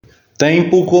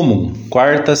Tempo comum,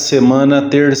 quarta semana,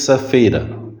 terça-feira.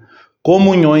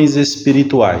 Comunhões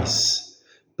espirituais.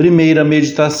 Primeira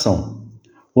meditação.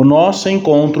 O nosso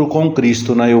encontro com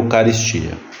Cristo na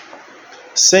Eucaristia.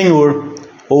 Senhor,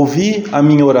 ouvi a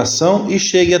minha oração e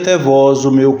chegue até vós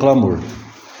o meu clamor.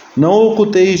 Não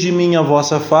oculteis de mim a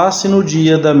vossa face no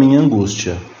dia da minha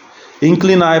angústia.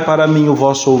 Inclinai para mim o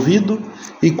vosso ouvido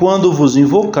e quando vos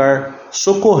invocar,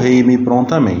 socorrei-me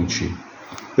prontamente.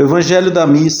 O Evangelho da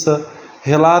Missa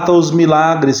relata os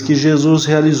milagres que Jesus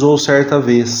realizou certa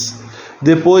vez,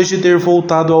 depois de ter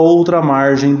voltado a outra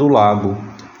margem do lago,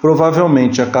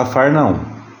 provavelmente a Cafarnaum.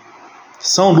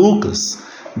 São Lucas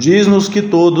diz-nos que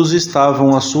todos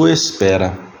estavam à sua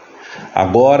espera.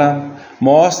 Agora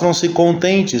mostram-se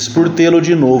contentes por tê-lo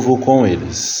de novo com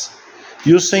eles.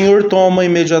 E o Senhor toma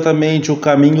imediatamente o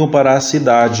caminho para a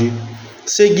cidade,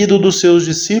 seguido dos seus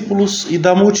discípulos e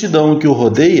da multidão que o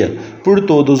rodeia por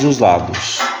todos os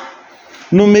lados.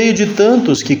 No meio de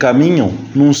tantos que caminham,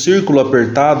 num círculo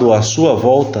apertado à sua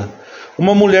volta,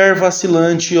 uma mulher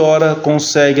vacilante ora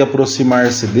consegue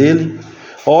aproximar-se dele,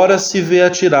 ora se vê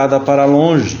atirada para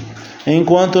longe,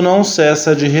 enquanto não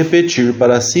cessa de repetir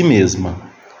para si mesma: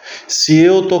 se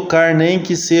eu tocar nem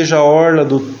que seja a orla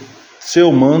do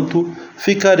seu manto,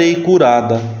 ficarei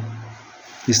curada.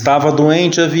 Estava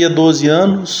doente havia 12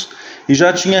 anos e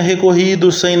já tinha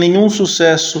recorrido sem nenhum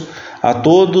sucesso a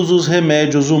todos os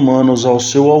remédios humanos ao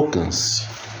seu alcance.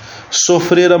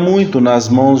 Sofrera muito nas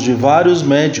mãos de vários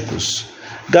médicos,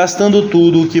 gastando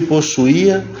tudo o que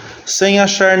possuía, sem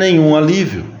achar nenhum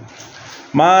alívio.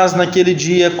 Mas naquele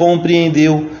dia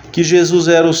compreendeu que Jesus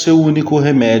era o seu único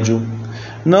remédio,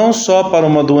 não só para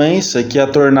uma doença que a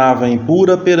tornava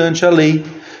impura perante a lei,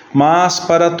 mas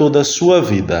para toda a sua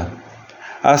vida.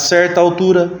 A certa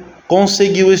altura,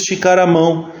 conseguiu esticar a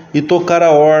mão e tocar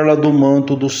a orla do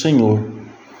manto do Senhor.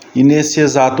 E nesse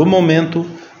exato momento,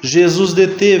 Jesus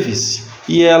deteve-se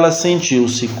e ela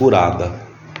sentiu-se curada.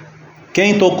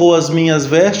 Quem tocou as minhas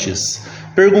vestes?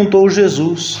 Perguntou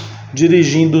Jesus,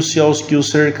 dirigindo-se aos que o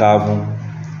cercavam.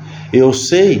 Eu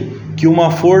sei que uma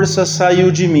força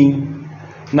saiu de mim.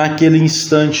 Naquele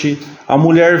instante, a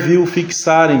mulher viu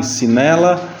fixarem-se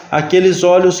nela aqueles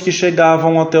olhos que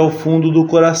chegavam até o fundo do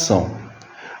coração.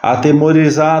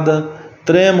 Atemorizada,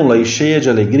 trêmula e cheia de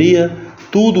alegria,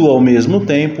 tudo ao mesmo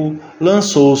tempo,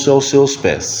 lançou-se aos seus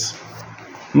pés.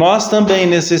 Nós também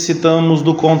necessitamos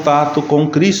do contato com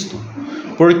Cristo,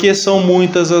 porque são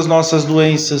muitas as nossas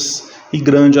doenças e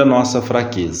grande a nossa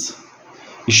fraqueza.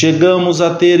 E chegamos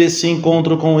a ter esse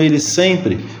encontro com Ele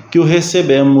sempre que o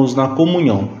recebemos na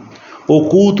comunhão,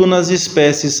 oculto nas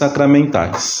espécies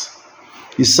sacramentais.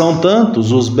 E são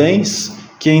tantos os bens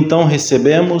que então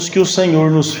recebemos que o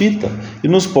Senhor nos fita e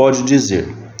nos pode dizer: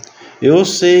 eu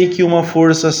sei que uma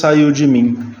força saiu de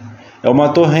mim. É uma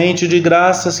torrente de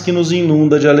graças que nos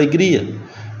inunda de alegria,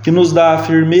 que nos dá a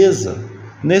firmeza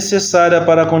necessária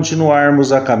para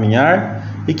continuarmos a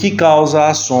caminhar e que causa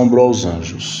assombro aos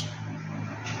anjos.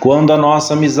 Quando a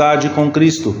nossa amizade com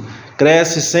Cristo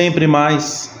cresce sempre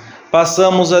mais,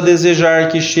 passamos a desejar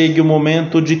que chegue o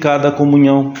momento de cada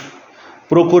comunhão.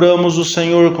 Procuramos o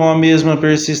Senhor com a mesma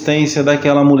persistência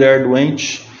daquela mulher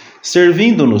doente,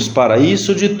 servindo-nos para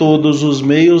isso de todos os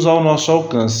meios ao nosso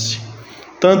alcance,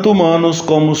 tanto humanos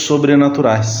como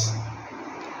sobrenaturais.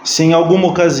 Se em alguma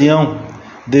ocasião,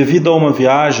 devido a uma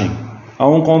viagem, a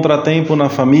um contratempo na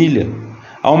família,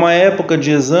 a uma época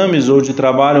de exames ou de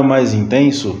trabalho mais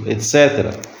intenso,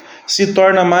 etc., se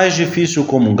torna mais difícil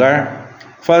comungar,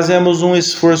 fazemos um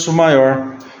esforço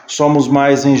maior. Somos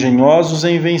mais engenhosos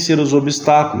em vencer os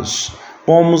obstáculos,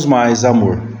 pomos mais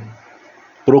amor.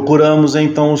 Procuramos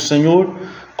então o Senhor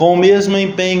com o mesmo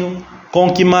empenho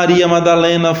com que Maria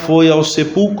Madalena foi ao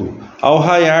sepulcro ao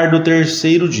raiar do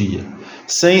terceiro dia,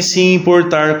 sem se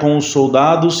importar com os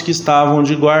soldados que estavam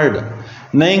de guarda,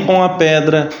 nem com a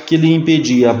pedra que lhe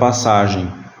impedia a passagem.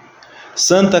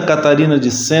 Santa Catarina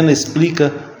de Sena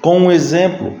explica com um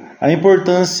exemplo a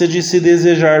importância de se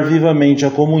desejar vivamente a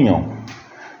comunhão.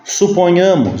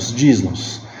 Suponhamos,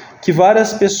 diz-nos, que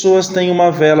várias pessoas têm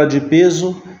uma vela de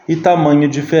peso e tamanho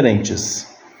diferentes.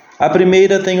 A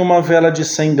primeira tem uma vela de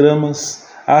 100 gramas,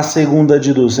 a segunda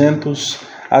de 200,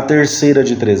 a terceira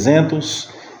de 300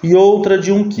 e outra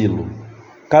de 1 quilo.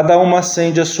 Cada uma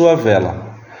acende a sua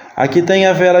vela. A que tem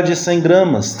a vela de 100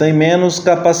 gramas tem menos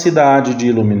capacidade de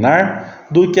iluminar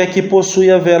do que a que possui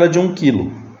a vela de 1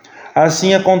 quilo.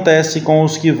 Assim acontece com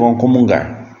os que vão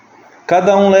comungar.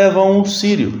 Cada um leva um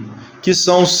círio, que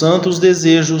são os santos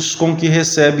desejos com que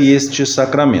recebe este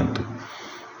sacramento.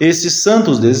 Esses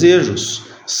santos desejos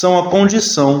são a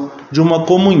condição de uma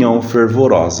comunhão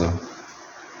fervorosa.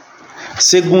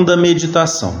 Segunda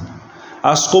meditação.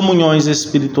 As comunhões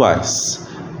espirituais.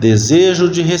 Desejo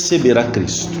de receber a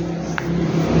Cristo.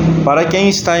 Para quem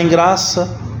está em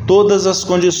graça, todas as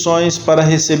condições para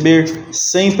receber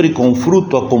sempre com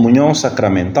fruto a comunhão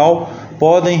sacramental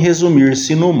podem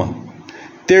resumir-se numa: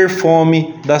 ter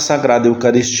fome da Sagrada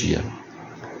Eucaristia.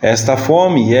 Esta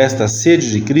fome e esta sede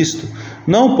de Cristo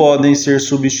não podem ser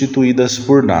substituídas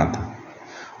por nada.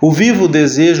 O vivo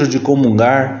desejo de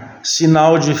comungar,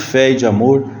 sinal de fé e de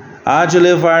amor, há de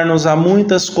levar-nos a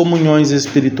muitas comunhões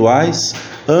espirituais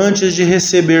antes de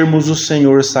recebermos o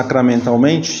Senhor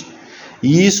sacramentalmente,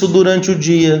 e isso durante o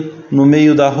dia, no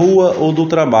meio da rua ou do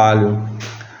trabalho.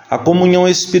 A comunhão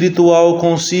espiritual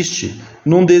consiste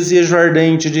num desejo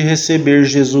ardente de receber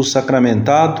Jesus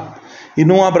sacramentado e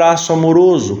num abraço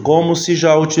amoroso, como se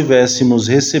já o tivéssemos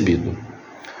recebido.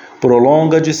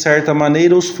 Prolonga de certa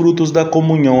maneira os frutos da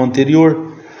comunhão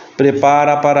anterior,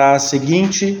 prepara para a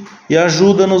seguinte e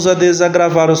ajuda-nos a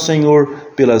desagravar o Senhor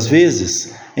pelas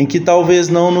vezes em que talvez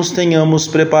não nos tenhamos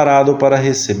preparado para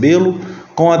recebê-lo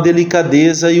com a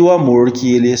delicadeza e o amor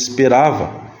que ele esperava,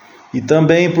 e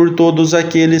também por todos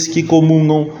aqueles que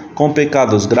comungam com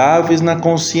pecados graves na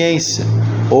consciência,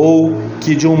 ou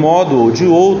que de um modo ou de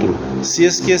outro se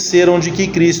esqueceram de que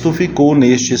Cristo ficou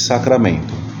neste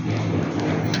sacramento.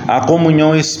 A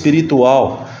comunhão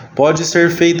espiritual pode ser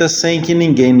feita sem que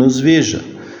ninguém nos veja,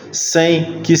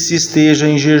 sem que se esteja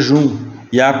em jejum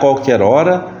e a qualquer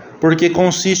hora, porque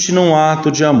consiste num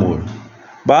ato de amor.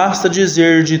 Basta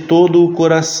dizer de todo o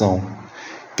coração: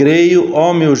 creio,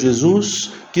 ó meu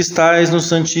Jesus, que estais no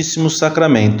Santíssimo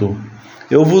Sacramento.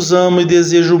 Eu vos amo e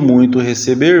desejo muito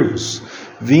receber-vos.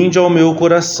 Vinde ao meu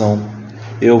coração.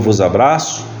 Eu vos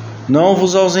abraço, não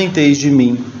vos ausenteis de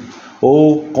mim.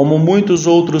 Ou, como muitos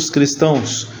outros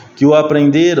cristãos que o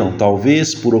aprenderam,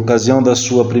 talvez por ocasião da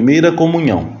sua primeira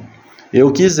comunhão: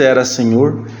 eu quisera,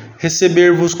 Senhor,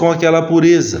 receber-vos com aquela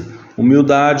pureza,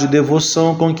 humildade e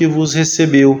devoção com que vos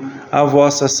recebeu a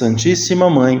vossa Santíssima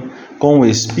Mãe, com o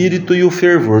Espírito e o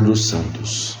fervor dos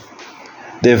santos.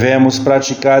 Devemos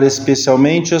praticar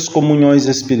especialmente as comunhões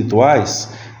espirituais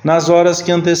nas horas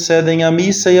que antecedem a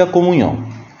missa e a comunhão.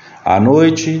 À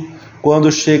noite,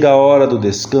 quando chega a hora do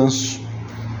descanso.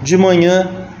 De manhã,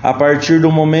 a partir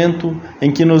do momento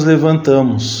em que nos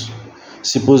levantamos.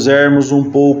 Se pusermos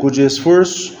um pouco de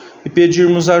esforço e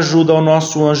pedirmos ajuda ao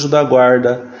nosso anjo da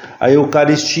guarda, a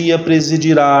Eucaristia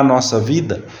presidirá a nossa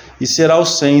vida e será o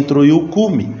centro e o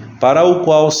cume para o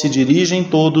qual se dirigem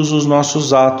todos os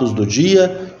nossos atos do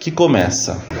dia que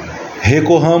começa.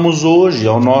 Recorramos hoje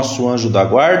ao nosso anjo da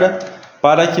guarda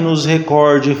para que nos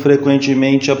recorde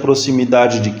frequentemente a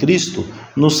proximidade de Cristo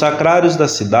nos sacrários da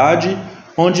cidade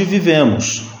onde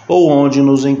vivemos ou onde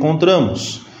nos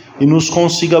encontramos, e nos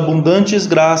consiga abundantes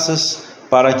graças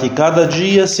para que cada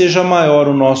dia seja maior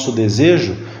o nosso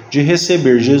desejo de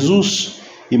receber Jesus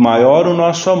e maior o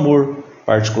nosso amor,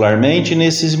 particularmente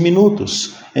nesses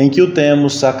minutos em que o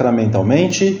temos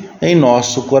sacramentalmente em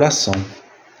nosso coração.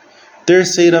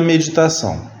 Terceira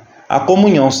meditação: a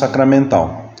comunhão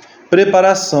sacramental,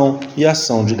 preparação e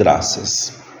ação de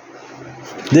graças.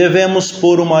 Devemos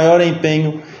pôr o maior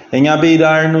empenho em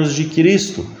abeirar-nos de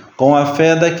Cristo com a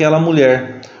fé daquela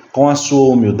mulher, com a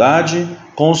sua humildade,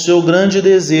 com o seu grande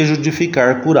desejo de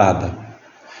ficar curada.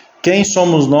 Quem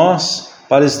somos nós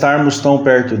para estarmos tão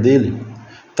perto dele?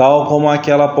 Tal como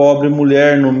aquela pobre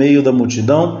mulher no meio da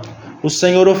multidão, o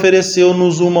Senhor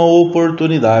ofereceu-nos uma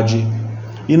oportunidade,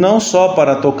 e não só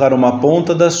para tocar uma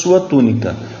ponta da sua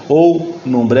túnica, ou,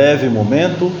 num breve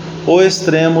momento, o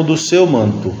extremo do seu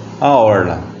manto, a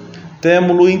orla.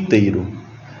 Temo-lo inteiro.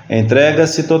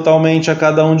 Entrega-se totalmente a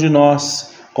cada um de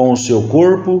nós, com o seu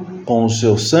corpo, com o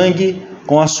seu sangue,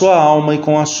 com a sua alma e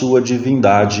com a sua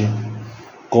divindade.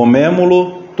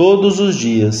 Comemo-lo todos os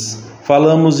dias,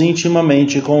 falamos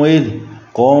intimamente com ele,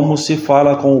 como se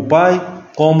fala com o Pai,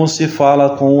 como se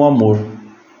fala com o amor.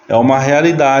 É uma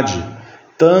realidade,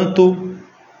 tanto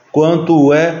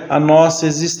quanto é a nossa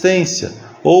existência,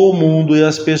 ou o mundo e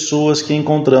as pessoas que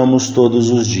encontramos todos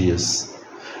os dias.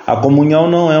 A comunhão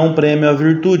não é um prêmio à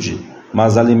virtude,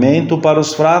 mas alimento para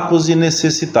os fracos e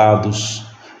necessitados,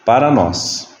 para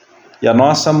nós. E a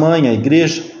nossa mãe, a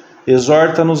Igreja,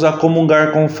 exorta-nos a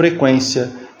comungar com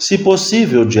frequência, se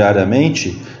possível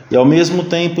diariamente, e ao mesmo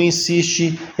tempo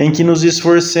insiste em que nos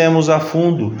esforcemos a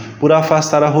fundo por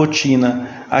afastar a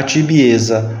rotina, a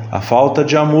tibieza, a falta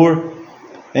de amor,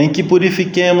 em que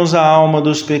purifiquemos a alma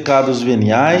dos pecados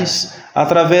veniais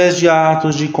através de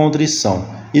atos de contrição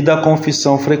e da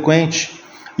confissão frequente,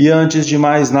 e antes de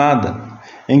mais nada,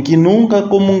 em que nunca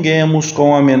comunguemos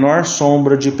com a menor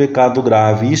sombra de pecado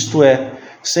grave, isto é,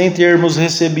 sem termos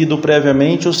recebido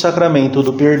previamente o sacramento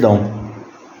do perdão.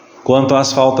 Quanto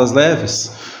às faltas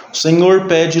leves, o Senhor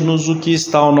pede-nos o que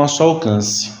está ao nosso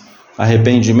alcance: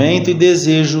 arrependimento e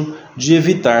desejo de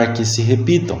evitar que se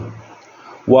repitam.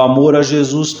 O amor a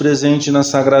Jesus presente na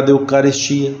Sagrada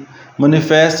Eucaristia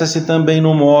manifesta-se também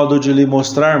no modo de lhe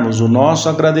mostrarmos o nosso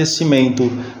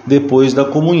agradecimento depois da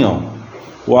comunhão.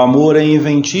 O amor é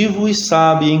inventivo e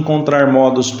sabe encontrar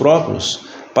modos próprios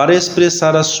para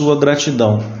expressar a sua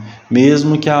gratidão,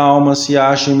 mesmo que a alma se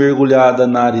ache mergulhada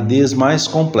na aridez mais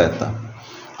completa.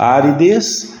 A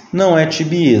aridez não é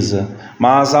tibieza,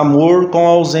 mas amor com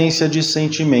ausência de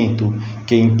sentimento,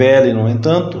 que impele, no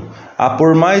entanto, a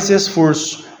pôr mais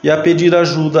esforço e a pedir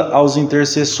ajuda aos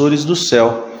intercessores do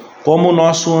céu, como o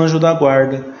nosso anjo da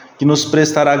guarda, que nos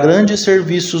prestará grandes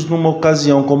serviços numa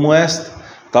ocasião como esta,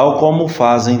 tal como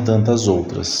fazem tantas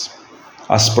outras.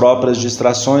 As próprias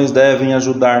distrações devem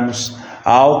ajudar-nos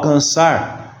a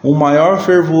alcançar um maior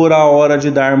fervor à hora de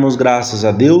darmos graças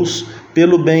a Deus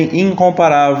pelo bem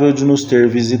incomparável de nos ter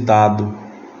visitado.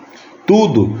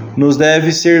 Tudo nos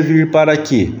deve servir para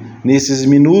que, nesses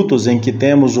minutos em que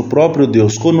temos o próprio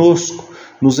Deus conosco,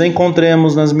 nos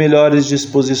encontremos nas melhores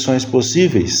disposições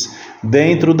possíveis,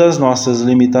 dentro das nossas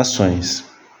limitações.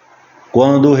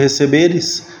 Quando o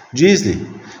receberes, diz-lhe: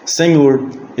 Senhor,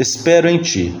 espero em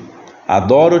Ti,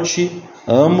 adoro-Te,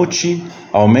 amo-Te,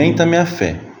 aumenta minha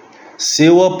fé,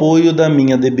 seu apoio da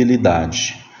minha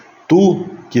debilidade. Tu,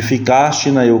 que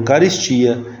ficaste na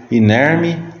Eucaristia,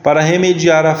 inerme para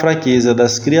remediar a fraqueza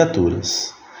das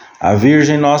criaturas. A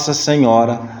Virgem Nossa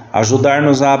Senhora,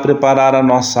 ajudar-nos a preparar a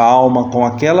nossa alma com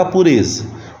aquela pureza,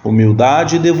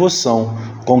 humildade e devoção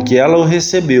com que ela o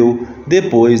recebeu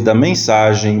depois da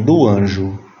mensagem do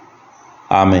anjo.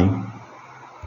 Amém.